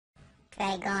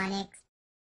Dragonix.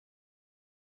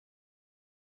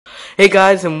 Hey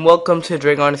guys, and welcome to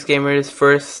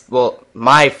DragonixGamers'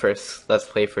 my first Let's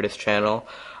Play for this channel.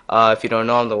 If you don't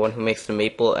know, I'm the one who makes the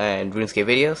Maple and RuneScape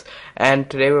videos, and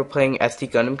today we're playing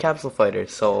SD Gundam Capsule Fighter.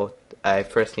 So I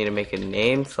first need to make a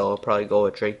name, so I'll probably go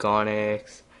with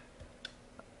Dragonix.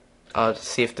 I'll just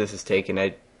see if this is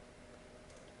taken.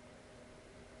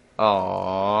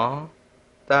 Aww,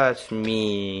 that's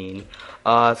mean.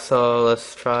 So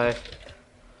let's try.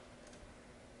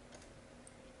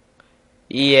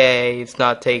 Yay, it's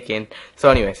not taken. So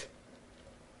anyways.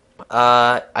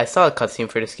 I saw a cutscene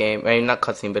for this game. I mean, not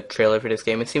cutscene, but trailer for this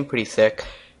game. It seemed pretty sick.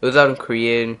 It was out in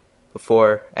Korean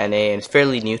before NA, and it's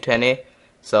fairly new to NA,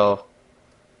 so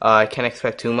I can't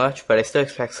expect too much, but I still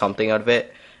expect something out of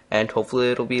it, and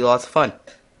hopefully it'll be lots of fun.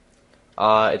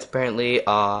 It's apparently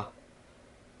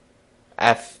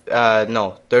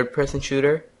third-person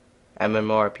shooter,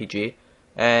 MMORPG,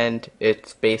 and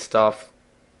it's based off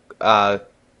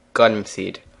Gundam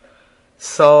Seed.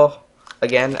 So,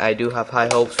 again, I do have high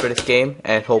hopes for this game,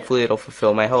 and hopefully it'll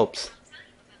fulfill my hopes.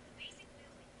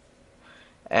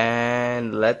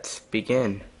 And let's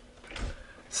begin.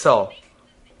 So,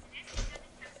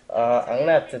 I'm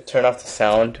gonna have to turn off the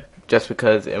sound, just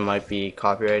because it might be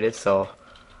copyrighted, so,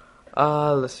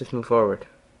 let's just move forward.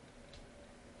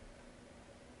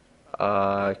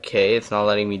 Okay, it's not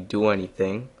letting me do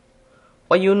anything.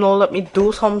 Why you not let me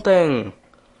do something?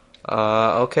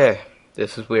 Okay,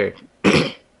 this is weird.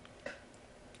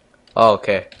 Oh,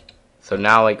 okay, so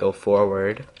now I go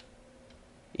forward.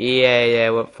 Yeah, I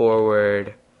went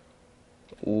forward.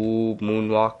 Ooh,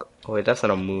 moonwalk. Oh wait, that's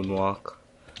not a moonwalk.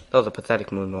 That was a pathetic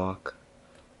moonwalk.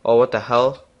 Oh, what the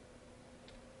hell?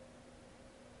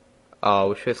 Oh,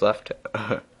 which way's left?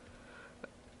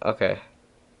 Okay.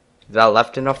 Is that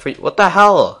left enough for you? What the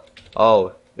hell?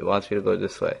 Oh, it wants me to go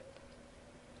this way.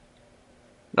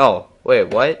 No,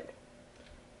 wait, what?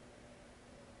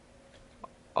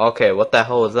 Okay, what the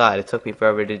hell was that? It took me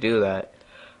forever to do that.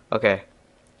 Okay.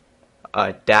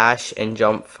 Dash and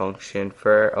jump function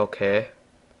for, okay.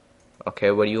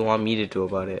 Okay, what do you want me to do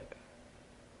about it?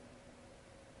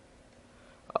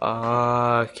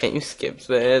 Can't you skip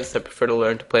this? I prefer to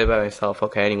learn to play by myself.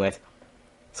 Okay, anyways.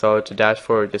 So to dash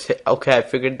forward, just hit. Okay, I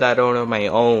figured that out on my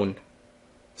own.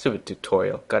 Stupid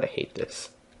tutorial. Gotta hate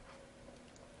this.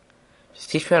 Just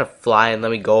teach me how to fly and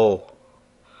let me go.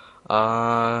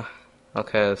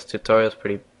 Okay, this tutorial's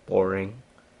pretty boring.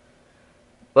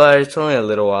 But it's only a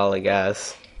little while, I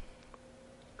guess.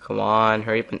 Come on,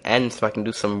 hurry up and end so I can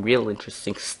do some real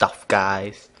interesting stuff,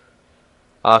 guys.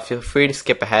 Feel free to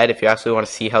skip ahead if you actually want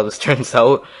to see how this turns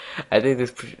out. I think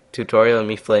this tutorial and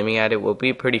me flaming at it will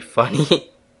be pretty funny.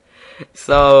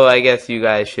 So I guess you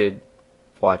guys should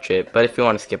watch it. But if you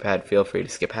want to skip ahead, feel free to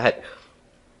skip ahead.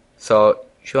 So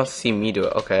she wants to see me do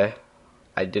it. Okay,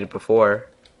 I did it before.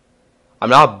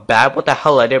 I'm not bad. What the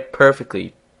hell? I did it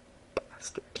perfectly.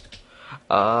 Bastard.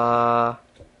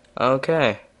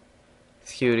 Okay.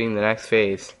 Executing the next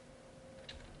phase.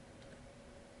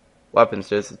 Weapons.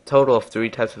 There's a total of 3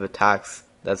 types of attacks.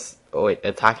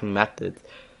 Attacking methods,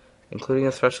 including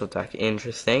a special attack.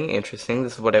 Interesting.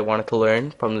 This is what I wanted to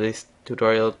learn from this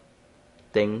tutorial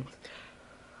thing.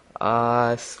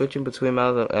 Switching between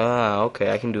mouse.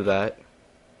 Okay, I can do that.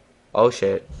 Oh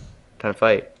shit. Time to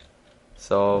fight.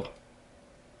 So,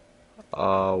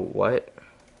 what?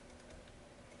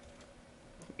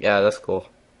 Yeah, that's cool.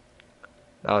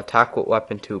 Now attack with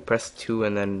weapon 2. Press 2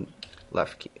 and then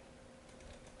left key.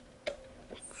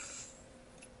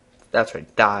 That's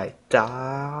right. Die.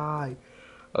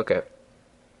 Okay.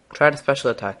 Try the special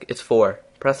attack. It's 4.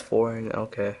 Press 4 and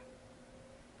okay.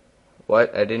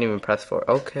 What? I didn't even press 4.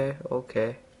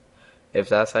 Okay. If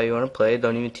that's how you want to play,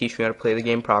 don't even teach me how to play the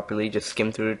game properly. Just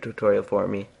skim through the tutorial for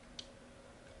me.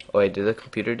 Oh wait, did the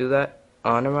computer do that?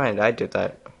 Oh, never mind. I did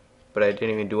that. But I didn't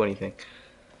even do anything.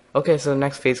 Okay, so the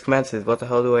next phase commences. What the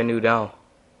hell do I do now?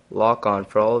 Lock on.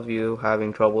 For all of you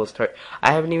having trouble with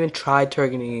I haven't even tried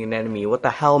targeting an enemy. What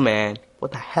the hell, man?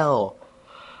 What the hell?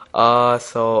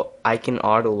 So I can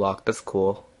auto lock. That's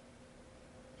cool.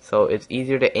 So it's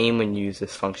easier to aim when you use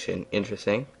this function.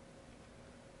 Interesting.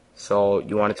 So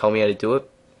you want to tell me how to do it?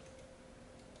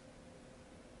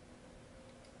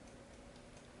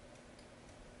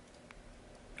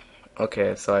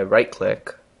 Okay, so I right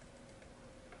click.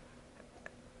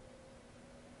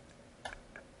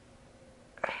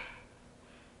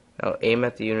 Now aim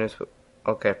at the units.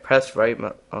 Okay, press right.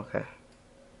 Okay.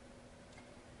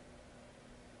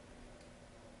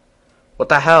 What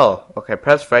the hell? Okay,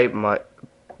 press right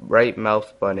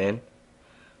mouse button.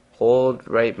 Hold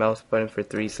right mouse button for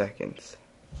 3 seconds.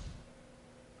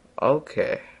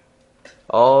 Okay.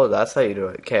 Oh, that's how you do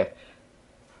it. Okay.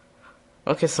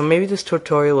 Okay, so maybe this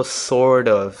tutorial was sort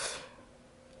of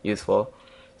useful.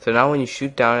 So now when you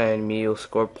shoot down an enemy, you'll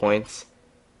score points.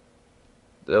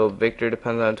 The victory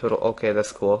depends on total. Okay,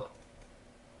 that's cool.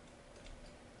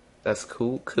 That's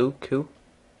cool.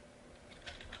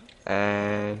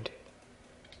 And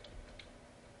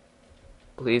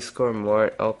please score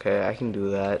more. Okay, I can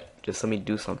do that. Just let me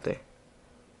do something.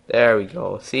 There we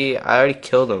go. See, I already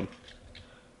killed him.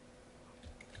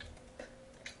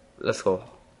 Let's go.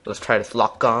 Let's try this.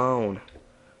 Lock on.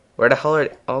 Where the hell are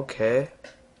they? Okay.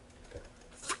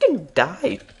 Freaking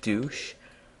die, douche.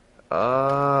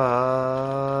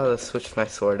 Let's switch my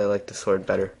sword. I like the sword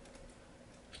better.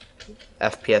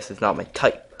 FPS is not my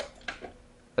type.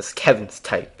 That's Kevin's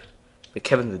type. But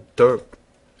Kevin's a derp.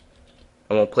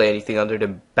 I won't play anything other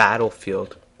than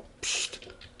Battlefield. Psst.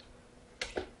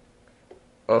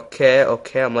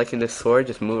 Okay, I'm liking this sword.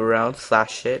 Just move around,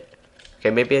 slash shit. Okay,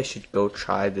 maybe I should go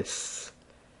try this.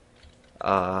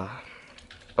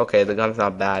 Okay, the gun's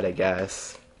not bad, I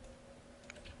guess.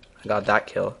 I got that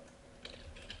kill.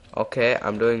 Okay,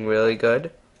 I'm doing really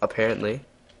good, apparently.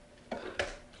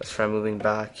 Let's try moving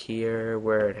back here.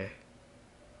 Where are they?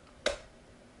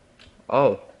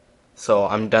 Oh, so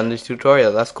I'm done this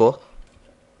tutorial. That's cool.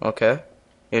 Okay,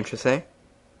 interesting.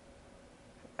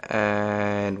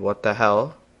 And what the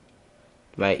hell?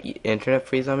 Did my internet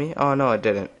freeze on me? Oh no, it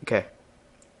didn't. Okay.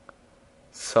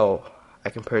 So, I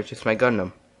can purchase my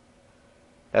Gundam.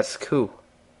 That's cool.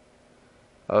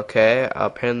 Okay,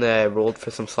 apparently I rolled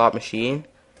for some slot machine.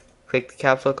 Click the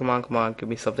capsule, come on, give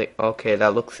me something. Okay,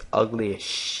 that looks ugly as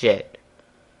shit.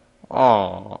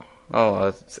 Oh,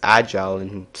 it's agile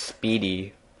and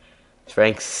speedy. It's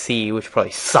rank C, which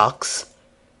probably sucks.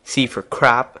 C for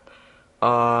crap.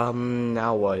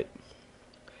 Now what?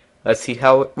 Let's see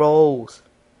how it rolls.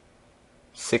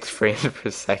 6 frames per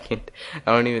second.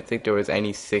 I don't even think there was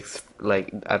any 6,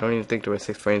 like, I don't even think there was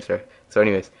 6 frames there. So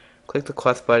anyways, click the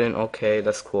quest button. Okay,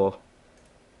 that's cool.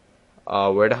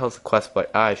 Where the hell's the quest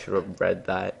button? I should have read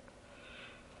that.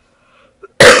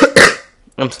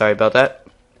 I'm sorry about that.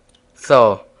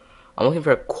 So, I'm looking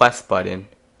for a quest button.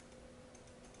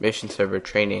 Mission server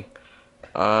training.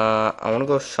 I want to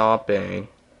go shopping.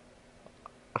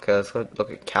 Okay, let's go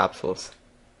look at capsules.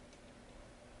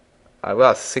 I've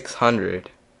got 600.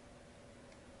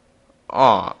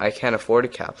 Aw, I can't afford a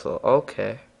capsule.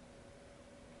 Okay.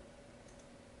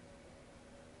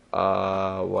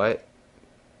 What?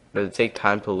 Does it take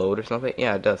time to load or something?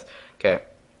 Yeah, it does. Okay.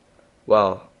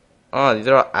 Well, these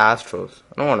are all Astros.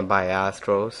 I don't want to buy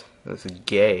Astros. This is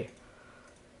gay.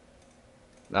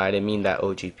 Nah, I didn't mean that,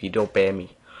 OGP. Don't ban me.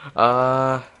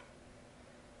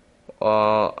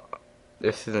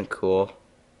 This isn't cool.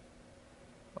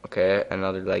 Okay,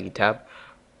 another leggy tab.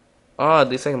 Oh, at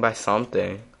least I can buy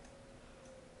something.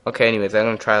 Okay, anyways, I'm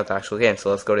gonna try out the actual game.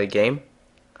 So let's go to the game.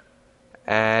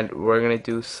 And we're gonna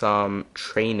do some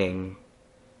training.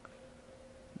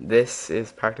 This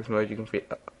is practice mode. You can free.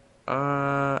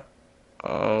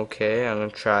 Okay, I'm gonna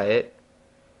try it.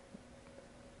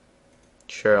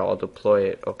 Sure, I'll deploy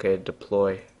it. Okay,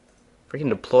 deploy. Freaking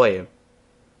deploy him.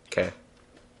 Okay.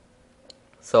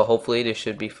 So hopefully this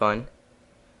should be fun.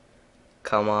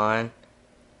 Come on.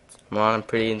 I'm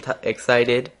pretty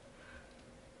excited.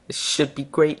 This should be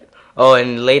great. Oh,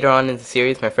 and later on in the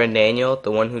series, my friend Daniel,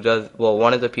 the one who does, well,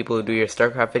 one of the people who do your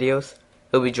StarCraft videos,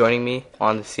 he'll be joining me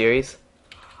on the series.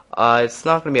 It's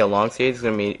not going to be a long series. It's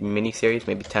going to be a mini series,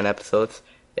 maybe 10 episodes.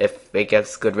 If it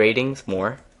gets good ratings,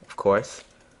 more, of course.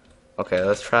 Okay,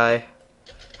 let's try.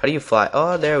 How do you fly?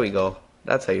 Oh, there we go.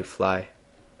 That's how you fly.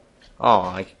 Oh,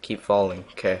 I keep falling.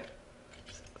 Okay.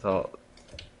 So,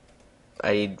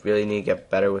 I really need to get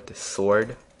better with the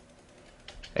sword.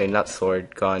 Hey, not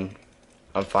sword, gun.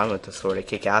 I'm fine with the sword. I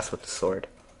kick ass with the sword.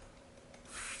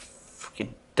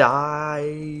 Freaking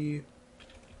die.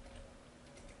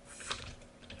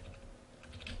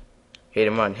 Hit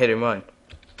him run.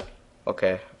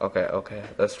 Okay.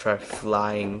 Let's try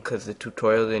flying, because the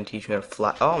tutorial didn't teach me how to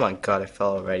fly. Oh my god, I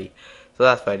fell already. So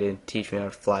that's why it didn't teach me how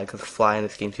to fly, because flying in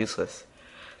this game's useless.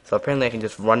 So apparently I can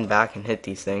just run back and hit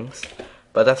these things.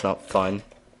 But that's not fun.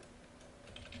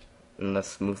 And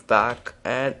let's move back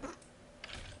and...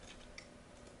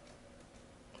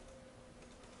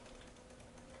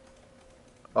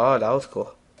 Oh, that was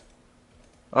cool.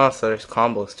 Oh, so there's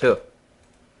combos too.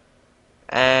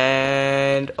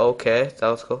 And okay, that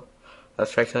was cool.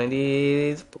 Let's try killing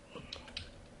these.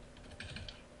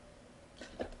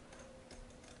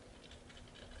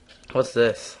 What's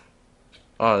this?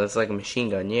 Oh, that's like a machine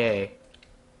gun. Yay.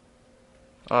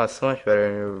 Oh, it's so much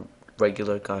better than a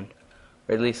regular gun.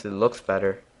 Or at least it looks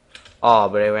better. Oh,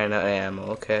 but I ran out of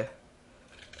ammo. Okay.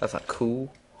 That's not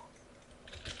cool.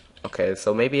 Okay,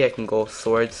 so maybe I can go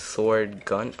sword,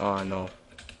 gun. Oh no.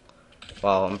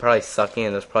 Well, I'm probably sucking,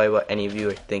 and that's probably what any of you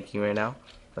are thinking right now.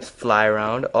 Let's fly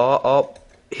around. Oh,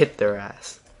 hit their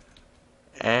ass.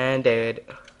 And dead.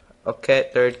 Okay,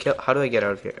 third kill. How do I get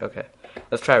out of here? Okay.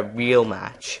 Let's try a real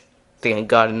match. I think I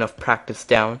got enough practice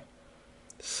down.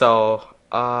 So,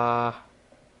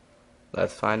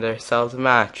 let's find ourselves a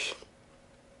match.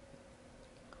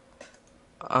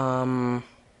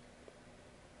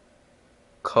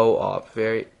 Co-op,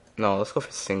 no, let's go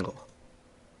for single.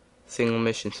 Single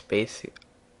mission space.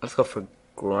 Let's go for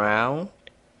ground.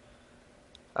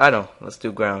 I don't know, let's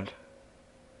do ground.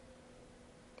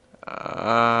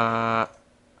 I'm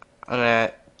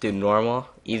gonna do normal.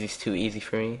 Easy's too easy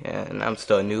for me, and I'm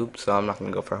still a noob, so I'm not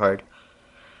gonna go for hard.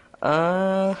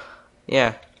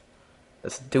 Yeah.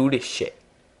 Let's do this shit.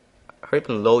 Hurry up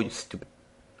and load, you stupid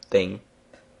thing.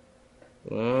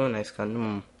 Oh, nice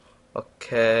Gundam.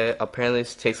 Okay, apparently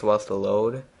this takes a while to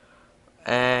load.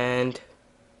 And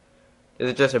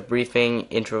this is just a briefing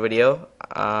intro video.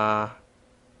 I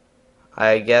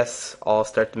guess I'll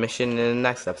start the mission in the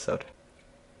next episode.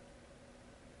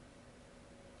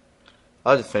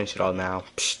 I'll just finish it all now.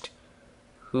 Psst.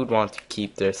 Who'd want to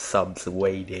keep their subs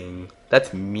waiting?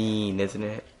 That's mean, isn't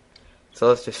it? So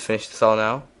let's just finish this all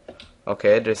now.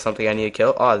 Okay, there's something I need to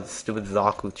kill. Oh, this stupid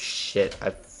Zaku shit.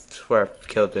 I swear I've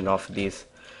killed enough of these.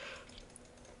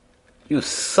 You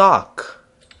suck.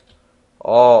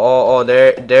 Oh,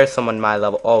 there's someone my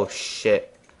level. Oh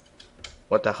shit.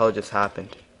 What the hell just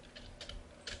happened?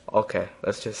 Okay,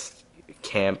 let's just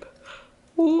camp.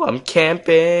 Ooh, I'm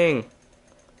camping.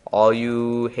 All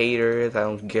you haters, I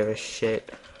don't give a shit.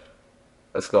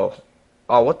 Let's go.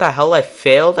 Oh, what the hell? I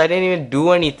failed? I didn't even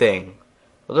do anything.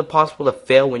 How's it possible to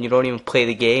fail when you don't even play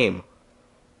the game?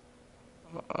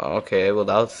 Okay, well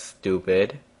that was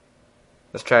stupid.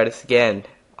 Let's try this again.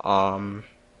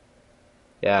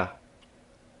 Yeah.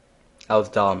 That was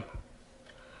dumb.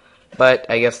 But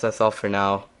I guess that's all for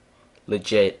now.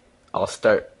 Legit. I'll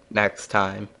start next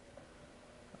time.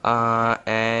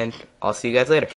 And I'll see you guys later.